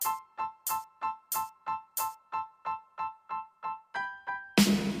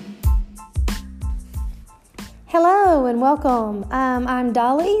Hello and welcome. I'm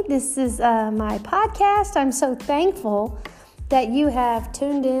Dolly. This is my podcast. I'm so thankful that you have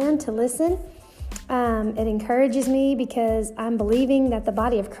tuned in to listen. It encourages me because I'm believing that the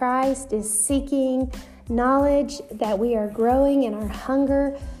body of Christ is seeking knowledge, that we are growing in our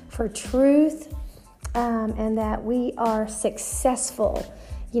hunger for truth, and that we are successful.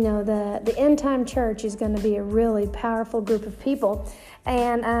 You know, the end time church is going to be a really powerful group of people.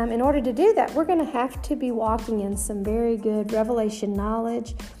 And in order to do that, we're going to have to be walking in some very good revelation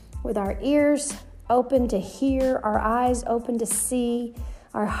knowledge with our ears open to hear, our eyes open to see,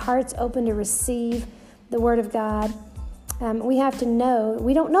 our hearts open to receive the Word of God. We have to know,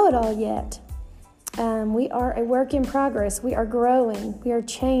 we don't know it all yet. We are a work in progress. We are growing. We are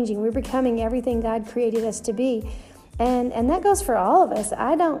changing. We're becoming everything God created us to be. And that goes for all of us.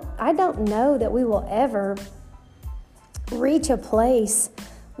 I don't know that we will ever reach a place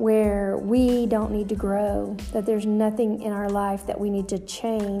where we don't need to grow, that there's nothing in our life that we need to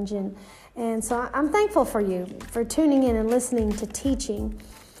change. And so I'm thankful for you for tuning in and listening to teaching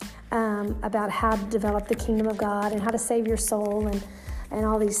about how to develop the kingdom of God and how to save your soul and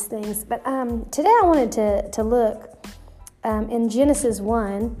all these things. But today I wanted to look in Genesis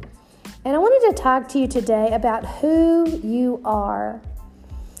 1, and I wanted to talk to you today about who you are.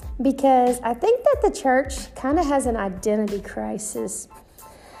 Because I think that the church kind of has an identity crisis.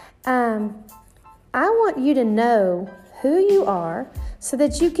 I want you to know who you are so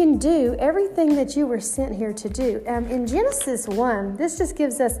that you can do everything that you were sent here to do. In Genesis 1, this is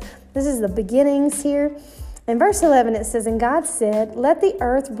the beginnings here. In verse 11, it says, "And God said, let the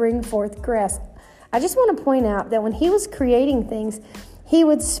earth bring forth grass." I just want to point out that when he was creating things, he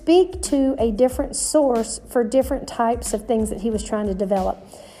would speak to a different source for different types of things that he was trying to develop.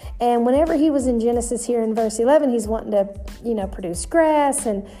 And whenever he was in Genesis here in verse 11, he's wanting to, produce grass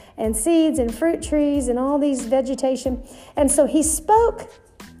and seeds and fruit trees and all these vegetation. And so he spoke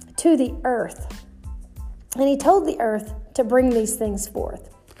to the earth. And he told the earth to bring these things forth.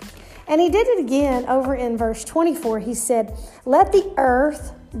 And he did it again over in verse 24. He said, let the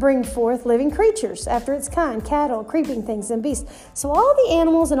earth bring forth living creatures after its kind, cattle, creeping things, and beasts. So all the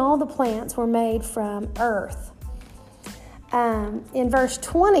animals and all the plants were made from earth. In verse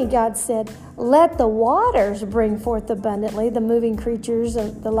 20, God said, let the waters bring forth abundantly the moving creatures,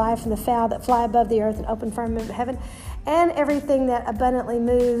 the life and the fowl that fly above the earth and open firmament of heaven, and everything that abundantly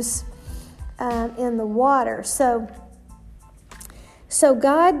moves in the water. So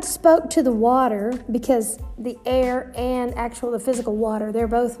God spoke to the water because the air and the physical water, they're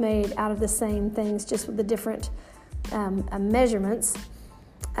both made out of the same things, just with the different measurements.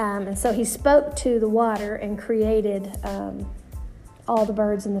 And so he spoke to the water and created all the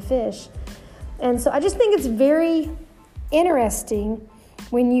birds and the fish. And so I just think it's very interesting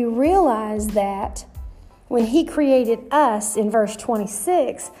when you realize that when he created us in verse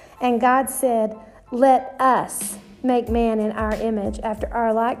 26, and God said, let us make man in our image after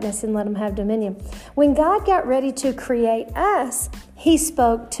our likeness and let him have dominion. When God got ready to create us, he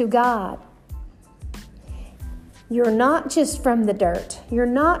spoke to God. You're not just from the dirt. You're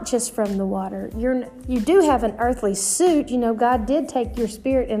not just from the water. You do have an earthly suit. God did take your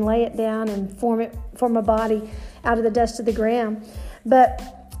spirit and lay it down and form a body out of the dust of the ground.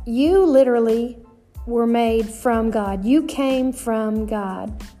 But you literally were made from God. You came from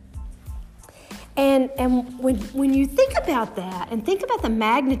God. And when you think about that and think about the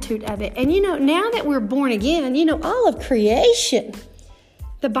magnitude of it, and now that we're born again, all of creation,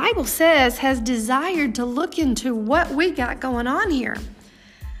 the Bible says, has desired to look into what we got going on here.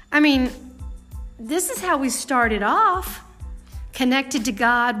 I mean, this is how we started off, connected to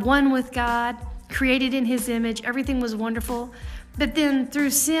God, one with God, created in his image. Everything was wonderful. But then through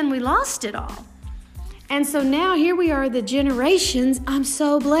sin, we lost it all. And so now here we are, the generations. I'm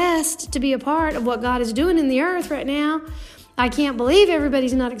so blessed to be a part of what God is doing in the earth right now. I can't believe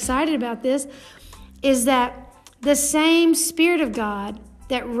everybody's not excited about this, is that the same Spirit of God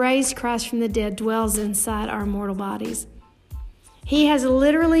that raised Christ from the dead dwells inside our mortal bodies. He has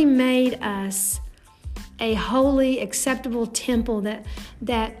literally made us a holy, acceptable temple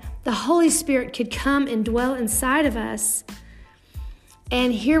that the Holy Spirit could come and dwell inside of us.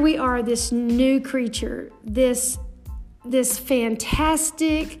 And here we are, this new creature, this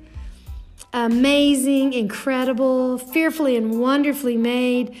fantastic, amazing, incredible, fearfully and wonderfully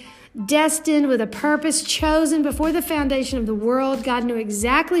made, destined with a purpose, chosen before the foundation of the world. God knew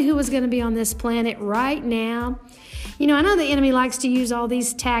exactly who was going to be on this planet right now. I know the enemy likes to use all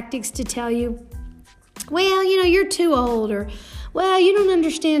these tactics to tell you, well, you're too old, or, Well, you don't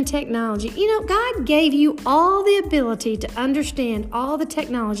understand technology. God gave you all the ability to understand all the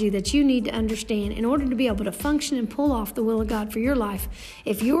technology that you need to understand in order to be able to function and pull off the will of God for your life.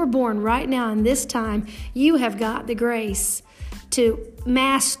 If you were born right now in this time, you have got the grace to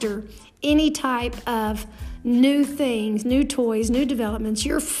master any type of new things, new toys, new developments.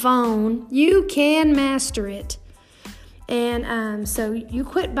 Your phone, you can master it. And so you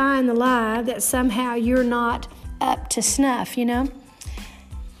quit buying the lie that somehow you're not up to snuff,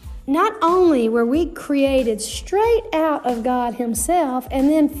 Not only were we created straight out of God Himself and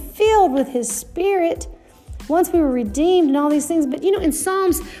then filled with His Spirit once we were redeemed and all these things, but in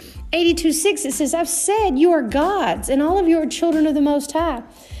Psalms 82:6 it says, I've said you are gods and all of you are children of the Most High.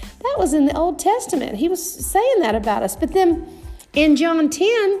 That was in the Old Testament. He was saying that about us. But then in John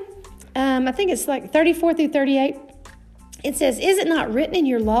 10, I think it's like 34 through 38, it says, is it not written in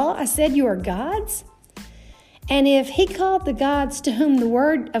your law, I said you are gods? And if He called the gods to whom the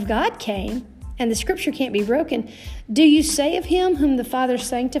word of God came, and the scripture can't be broken, do you say of Him whom the Father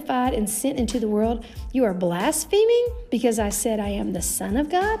sanctified and sent into the world, you are blaspheming because I said I am the Son of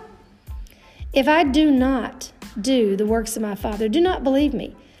God? If I do not do the works of my Father, do not believe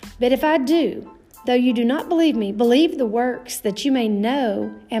me. But if I do, though you do not believe me, believe the works, that you may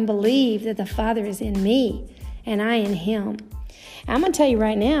know and believe that the Father is in me and I in Him. I'm going to tell you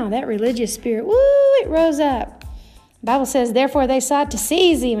right now, that religious spirit, it rose up. The Bible says, therefore they sought to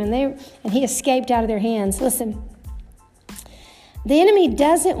seize Him, and He escaped out of their hands. Listen, the enemy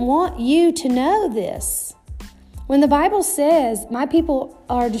doesn't want you to know this. When the Bible says, my people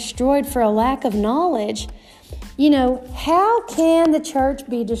are destroyed for a lack of knowledge, how can the church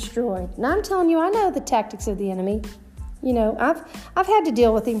be destroyed? And I'm telling you, I know the tactics of the enemy. I've had to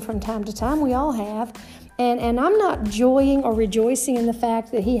deal with him from time to time. We all have. And I'm not joying or rejoicing in the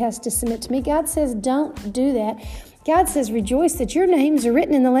fact that he has to submit to me. God says, don't do that. God says, rejoice that your names are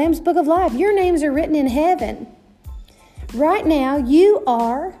written in the Lamb's Book of Life. Your names are written in heaven. Right now, you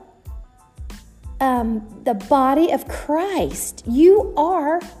are the body of Christ. You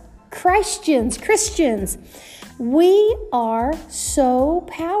are Christians. We are so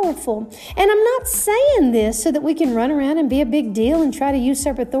powerful. And I'm not saying this so that we can run around and be a big deal and try to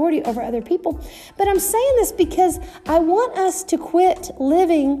usurp authority over other people. But I'm saying this because I want us to quit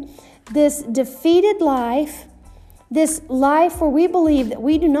living this defeated life, this life where we believe that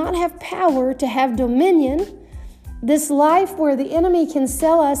we do not have power to have dominion, this life where the enemy can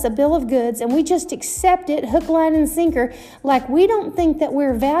sell us a bill of goods and we just accept it, hook, line, and sinker, like we don't think that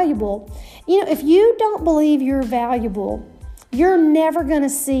we're valuable. If you don't believe you're valuable, you're never going to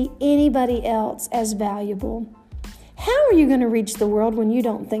see anybody else as valuable. How are you going to reach the world when you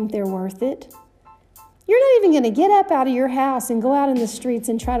don't think they're worth it? You're not even going to get up out of your house and go out in the streets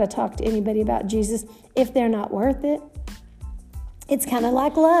and try to talk to anybody about Jesus if they're not worth it. It's kind of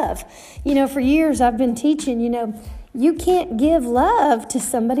like love. For years I've been teaching, you can't give love to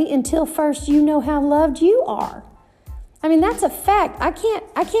somebody until first you know how loved you are. I mean, that's a fact. I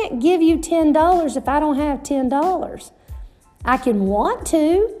can't give you $10 if I don't have $10. I can want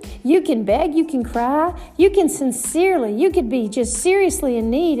to. You can beg, you can cry, you could be just seriously in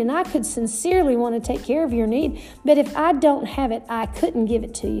need, and I could sincerely want to take care of your need. But if I don't have it, I couldn't give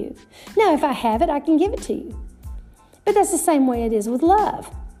it to you. Now, if I have it, I can give it to you. But that's the same way it is with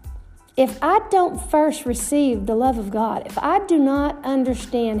love. If I don't first receive the love of God, if I do not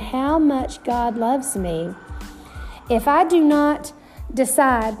understand how much God loves me, if I do not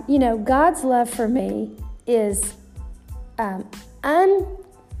decide, God's love for me is,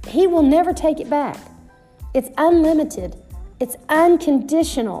 He will never take it back. It's unlimited. It's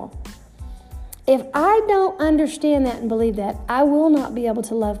unconditional. If I don't understand that and believe that, I will not be able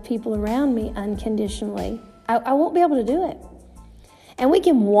to love people around me unconditionally. I won't be able to do it. And we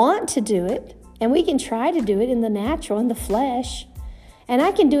can want to do it, and we can try to do it in the natural, in the flesh. And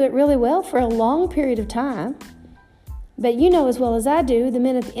I can do it really well for a long period of time. But you know as well as I do, the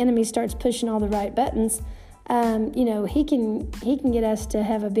minute the enemy starts pushing all the right buttons, he can get us to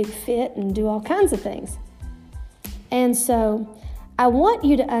have a big fit and do all kinds of things. And so I want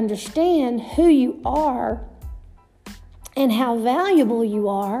you to understand who you are and how valuable you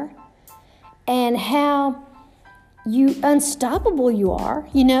are and how unstoppable you are.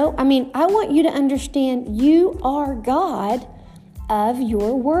 I want you to understand you are God of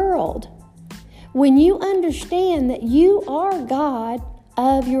your world. When you understand that you are God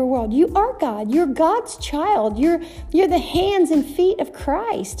of your world, you are God. You're God's child. You're the hands and feet of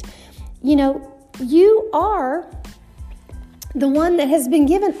Christ. You are the one that has been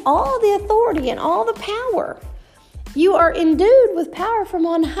given all the authority and all the power. You are endued with power from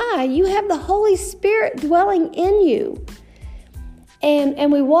on high. You have the Holy Spirit dwelling in you.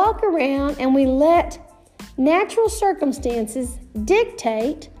 And we walk around and we let natural circumstances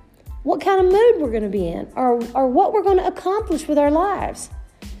dictate what kind of mood we're going to be in or what we're going to accomplish with our lives.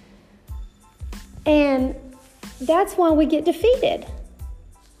 And that's why we get defeated.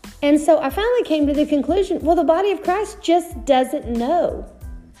 And so I finally came to the conclusion, well, the body of Christ just doesn't know.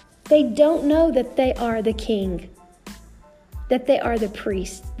 They don't know that they are the king, that they are the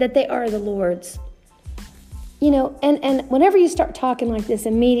priest, that they are the Lord's. And whenever you start talking like this,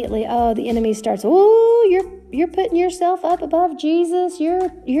 immediately, the enemy starts, you're putting yourself up above Jesus.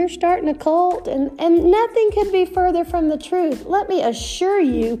 You're starting a cult, and nothing could be further from the truth. Let me assure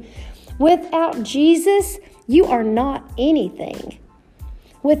you, without Jesus, you are not anything.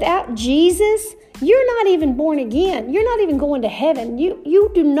 Without Jesus, you're not even born again. You're not even going to heaven.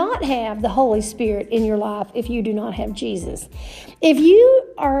 You do not have the Holy Spirit in your life if you do not have Jesus. If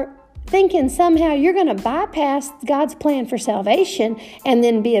you are thinking somehow you're going to bypass God's plan for salvation and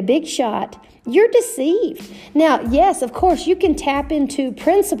then be a big shot, you're deceived. Now, yes, of course, you can tap into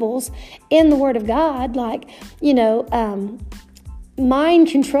principles in the Word of God, like, mind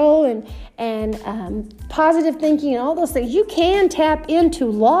control and positive thinking and all those things. You can tap into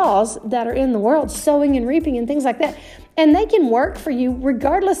laws that are in the world, sowing and reaping and things like that. And they can work for you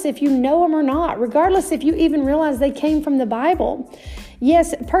regardless if you know them or not, regardless if you even realize they came from the Bible.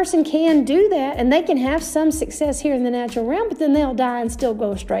 Yes, a person can do that and they can have some success here in the natural realm, but then they'll die and still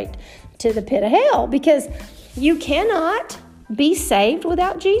go straight to the pit of hell, because you cannot be saved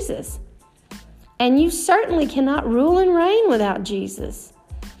without Jesus. And you certainly cannot rule and reign without Jesus.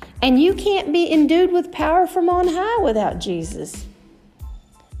 And you can't be endued with power from on high without Jesus.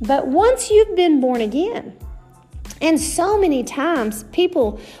 But once you've been born again, and so many times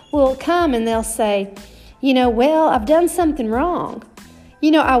people will come and they'll say, I've done something wrong.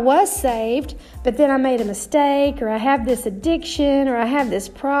 I was saved, but then I made a mistake, or I have this addiction, or I have this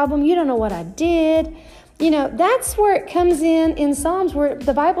problem. You don't know what I did. That's where it comes in Psalms, where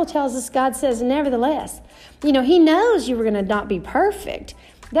the Bible tells us, God says, nevertheless. He knows you were going to not be perfect.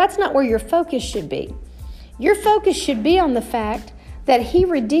 That's not where your focus should be. Your focus should be on the fact that He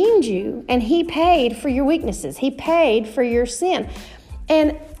redeemed you and He paid for your weaknesses. He paid for your sin.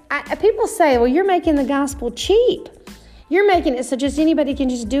 And people say, well, you're making the gospel cheap. You're making it so just anybody can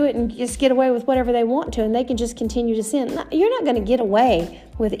just do it and just get away with whatever they want to, and they can just continue to sin. No, you're not going to get away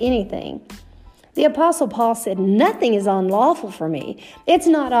with anything. The Apostle Paul said, nothing is unlawful for me. It's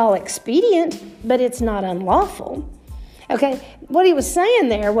not all expedient, but it's not unlawful. Okay, what he was saying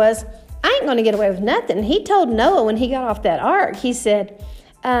there was, I ain't going to get away with nothing. He told Noah when he got off that ark, he said,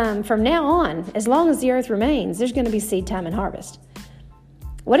 from now on, as long as the earth remains, there's going to be seed time and harvest.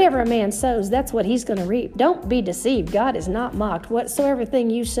 Whatever a man sows, that's what he's going to reap. Don't be deceived. God is not mocked. Whatsoever thing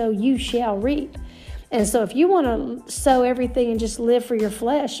you sow, you shall reap. And so if you want to sow everything and just live for your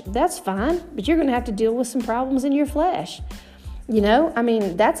flesh, that's fine. But you're going to have to deal with some problems in your flesh.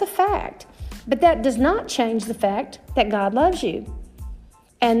 That's a fact. But that does not change the fact that God loves you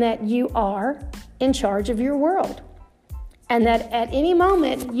and that you are in charge of your world. And that at any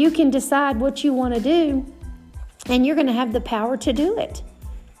moment you can decide what you want to do, and you're going to have the power to do it.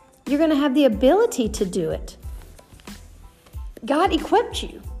 You're going to have the ability to do it. God equipped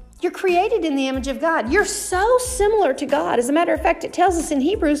you. You're created in the image of God. You're so similar to God. As a matter of fact, it tells us in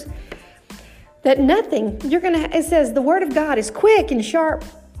Hebrews that it says the word of God is quick and sharp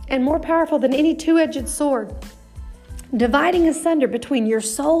and more powerful than any two-edged sword, dividing asunder between your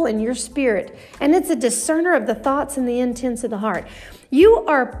soul and your spirit. And it's a discerner of the thoughts and the intents of the heart. You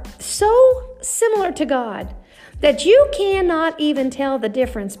are so similar to God that you cannot even tell the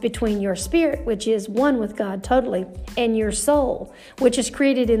difference between your spirit, which is one with God totally, and your soul, which is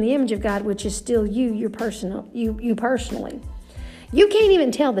created in the image of God, which is still you personally. You can't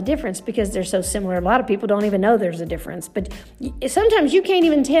even tell the difference because they're so similar. A lot of people don't even know there's a difference. But sometimes you can't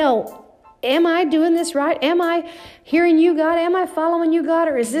even tell, am I doing this right? Am I hearing you, God? Am I following you, God?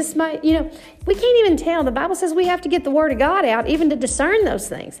 Or is this we can't even tell. The Bible says we have to get the Word of God out even to discern those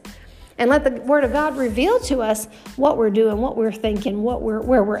things. And let the Word of God reveal to us what we're doing, what we're thinking,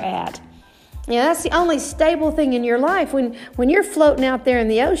 where we're at. That's the only stable thing in your life. When you're floating out there in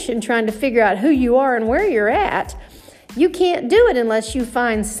the ocean trying to figure out who you are and where you're at, you can't do it unless you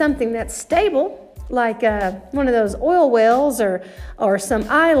find something that's stable, like one of those oil wells or some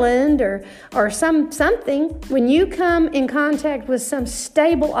island or something. When you come in contact with some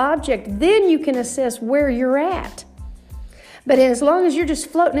stable object, then you can assess where you're at. But as long as you're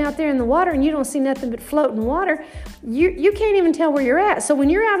just floating out there in the water and you don't see nothing but floating water, you can't even tell where you're at. So when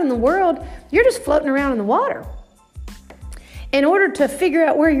you're out in the world, you're just floating around in the water. In order to figure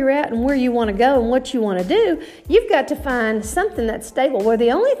out where you're at and where you want to go and what you want to do, you've got to find something that's stable. Where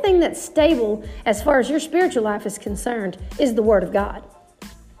the only thing that's stable as far as your spiritual life is concerned is the Word of God.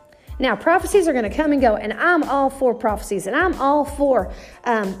 Now, prophecies are going to come and go, and I'm all for prophecies, and I'm all for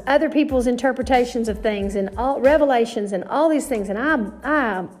other people's interpretations of things and all revelations and all these things, and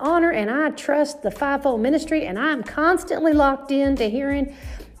I honor and I trust the fivefold ministry, and I'm constantly locked in to hearing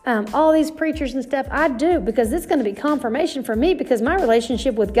all these preachers and stuff. I do, because it's going to be confirmation for me, because my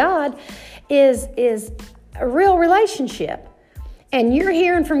relationship with God is a real relationship. And you're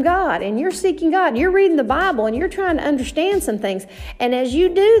hearing from God, and you're seeking God, and you're reading the Bible, and you're trying to understand some things. And as you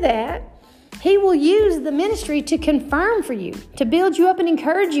do that, He will use the ministry to confirm for you, to build you up and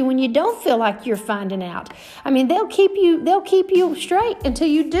encourage you when you don't feel like you're finding out. I mean, they'll keep you straight until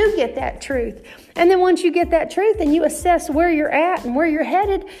you do get that truth. And then once you get that truth and you assess where you're at and where you're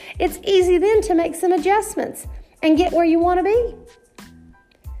headed, it's easy then to make some adjustments and get where you want to be.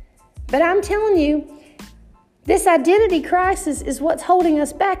 But I'm telling you, this identity crisis is what's holding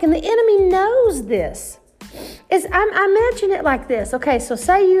us back, and the enemy knows this. I imagine it like this. Okay, so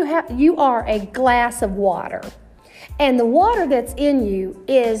say you are a glass of water, and the water that's in you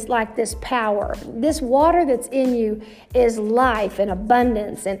is like this power. This water that's in you is life and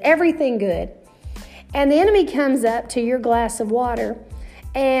abundance and everything good. And the enemy comes up to your glass of water,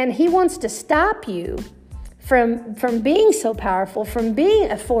 and he wants to stop you from being so powerful, from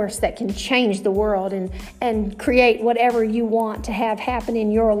being a force that can change the world and create whatever you want to have happen in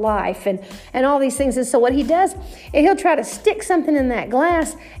your life and all these things. And so what he does, he'll try to stick something in that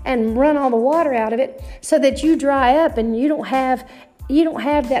glass and run all the water out of it so that you dry up and you don't have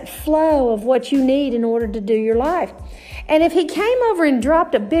that flow of what you need in order to do your life. And if he came over and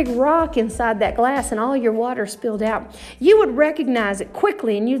dropped a big rock inside that glass and all your water spilled out, you would recognize it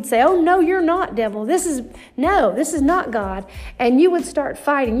quickly and you'd say, "Oh, no, you're not, devil. This is not God." And you would start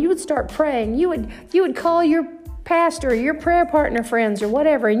fighting. You would start praying. You would call your pastor or your prayer partner friends or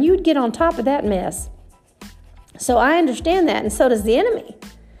whatever, and you'd get on top of that mess. So I understand that, and so does the enemy.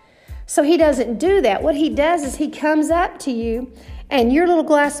 So he doesn't do that. What he does is he comes up to you and your little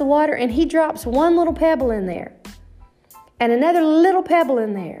glass of water, and he drops one little pebble in there, and another little pebble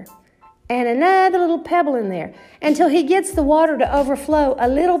in there, and another little pebble in there, until he gets the water to overflow a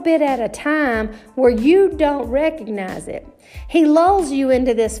little bit at a time where you don't recognize it. He lulls you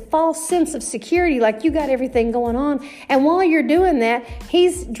into this false sense of security, like you got everything going on, and while you're doing that,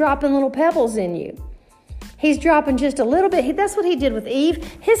 he's dropping little pebbles in you. He's dropping just a little bit. That's what he did with Eve.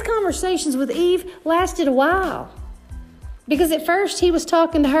 His conversations with Eve lasted a while, because at first he was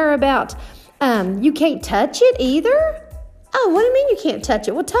talking to her about, you can't touch it either. Oh, what do you mean you can't touch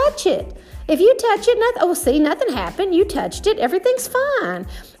it? Well, touch it. If you touch it, nothing happened. You touched it. Everything's fine.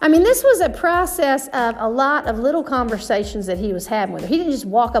 I mean, this was a process of a lot of little conversations that he was having with her. He didn't just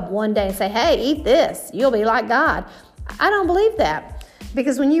walk up one day and say, "Hey, eat this. You'll be like God." I don't believe that,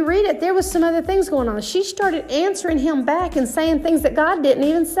 because when you read it, there was some other things going on. She started answering him back and saying things that God didn't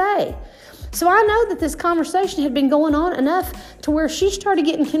even say. So I know that this conversation had been going on enough to where she started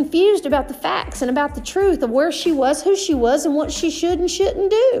getting confused about the facts and about the truth of where she was, who she was, and what she should and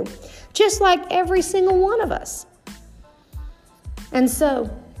shouldn't do, just like every single one of us. And so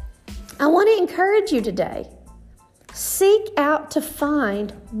I want to encourage you today. Seek out to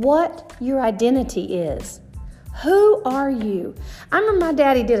find what your identity is. Who are you? I remember my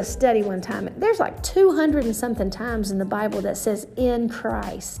daddy did a study one time. There's like 200 and something times in the Bible that says in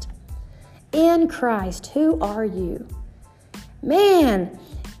Christ. In Christ, who are you? Man,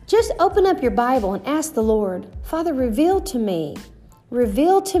 just open up your Bible and ask the Lord, "Father, reveal to me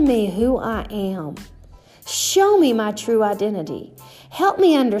who I am. Show me my true identity. Help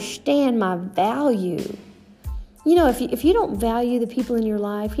me understand my value." You know, if you don't value the people in your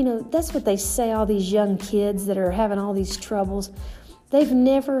life, that's what they say, all these young kids that are having all these troubles. They've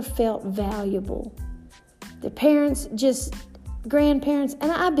never felt valuable. The parents grandparents,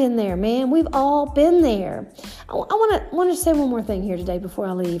 and I've been there, man. We've all been there. I want to say one more thing here today before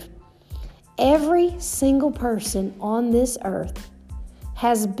I leave. Every single person on this earth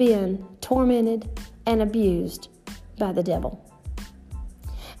has been tormented and abused by the devil.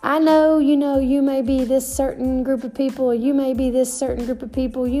 I know, you may be this certain group of people, or you may be this certain group of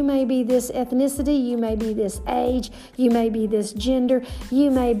people, you may be this ethnicity, you may be this age, you may be this gender,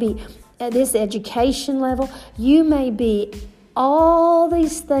 you may be at this education level, you may be all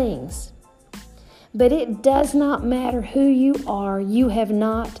these things. But it does not matter who you are. You have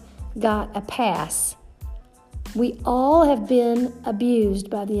not got a pass. We all have been abused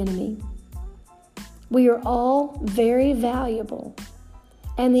by the enemy. We are all very valuable.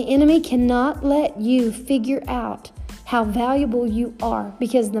 And the enemy cannot let you figure out how valuable you are,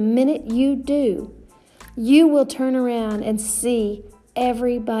 because the minute you do, you will turn around and see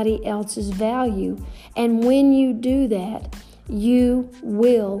everybody else's value. And when you do that, you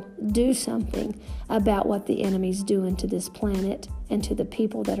will do something about what the enemy's doing to this planet and to the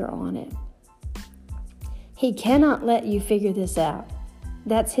people that are on it. He cannot let you figure this out.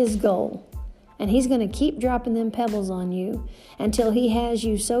 That's his goal. And he's going to keep dropping them pebbles on you until he has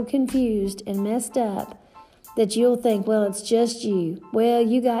you so confused and messed up that you'll think, well, it's just you. Well,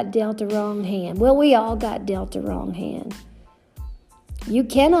 you got dealt a wrong hand. Well, we all got dealt a wrong hand. You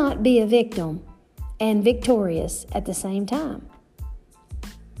cannot be a victim and victorious at the same time.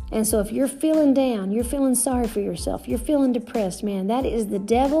 And so if you're feeling down, you're feeling sorry for yourself, you're feeling depressed, man, that is the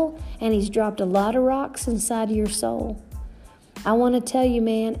devil, and he's dropped a lot of rocks inside of your soul. I want to tell you,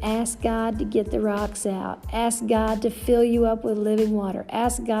 man, ask God to get the rocks out. Ask God to fill you up with living water.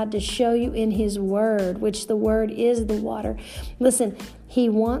 Ask God to show you in his word, which the word is the water. Listen, he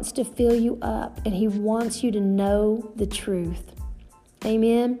wants to fill you up, and he wants you to know the truth.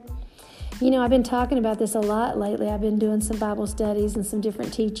 Amen? You know, I've been talking about this a lot lately. I've been doing some Bible studies and some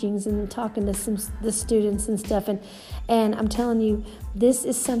different teachings and talking to the students and stuff. And I'm telling you, this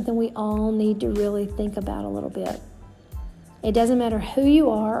is something we all need to really think about a little bit. It doesn't matter who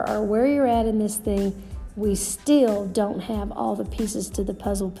you are or where you're at in this thing, we still don't have all the pieces to the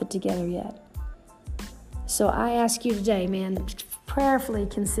puzzle put together yet. So I ask you today, man, prayerfully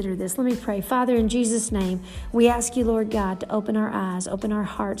consider this. Let me pray. Father, in Jesus' name, we ask you, Lord God, to open our eyes, open our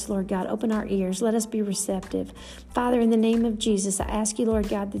hearts, Lord God, open our ears. Let us be receptive. Father, in the name of Jesus, I ask you, Lord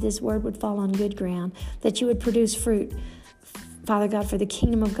God, that this word would fall on good ground, that you would produce fruit, Father God, for the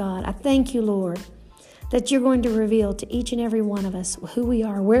kingdom of God. I thank you, Lord, that you're going to reveal to each and every one of us who we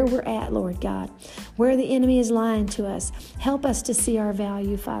are, where we're at, Lord God, where the enemy is lying to us. Help us to see our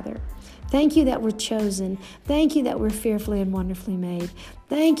value, Father. Thank you that we're chosen. Thank you that we're fearfully and wonderfully made.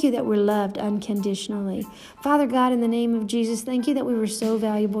 Thank you that we're loved unconditionally. Father God, in the name of Jesus, thank you that we were so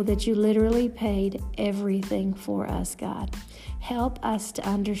valuable that you literally paid everything for us, God. Help us to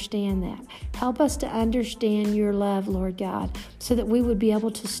understand that. Help us to understand your love, Lord God, so that we would be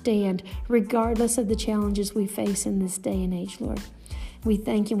able to stand regardless of the challenges we face in this day and age, Lord. We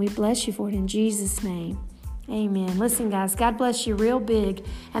thank you and we bless you for it in Jesus' name. Amen. Listen, guys, God bless you real big,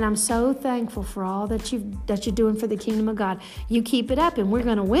 and I'm so thankful for all that you're doing for the kingdom of God. You keep it up, and we're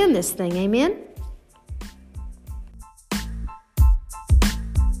going to win this thing. Amen.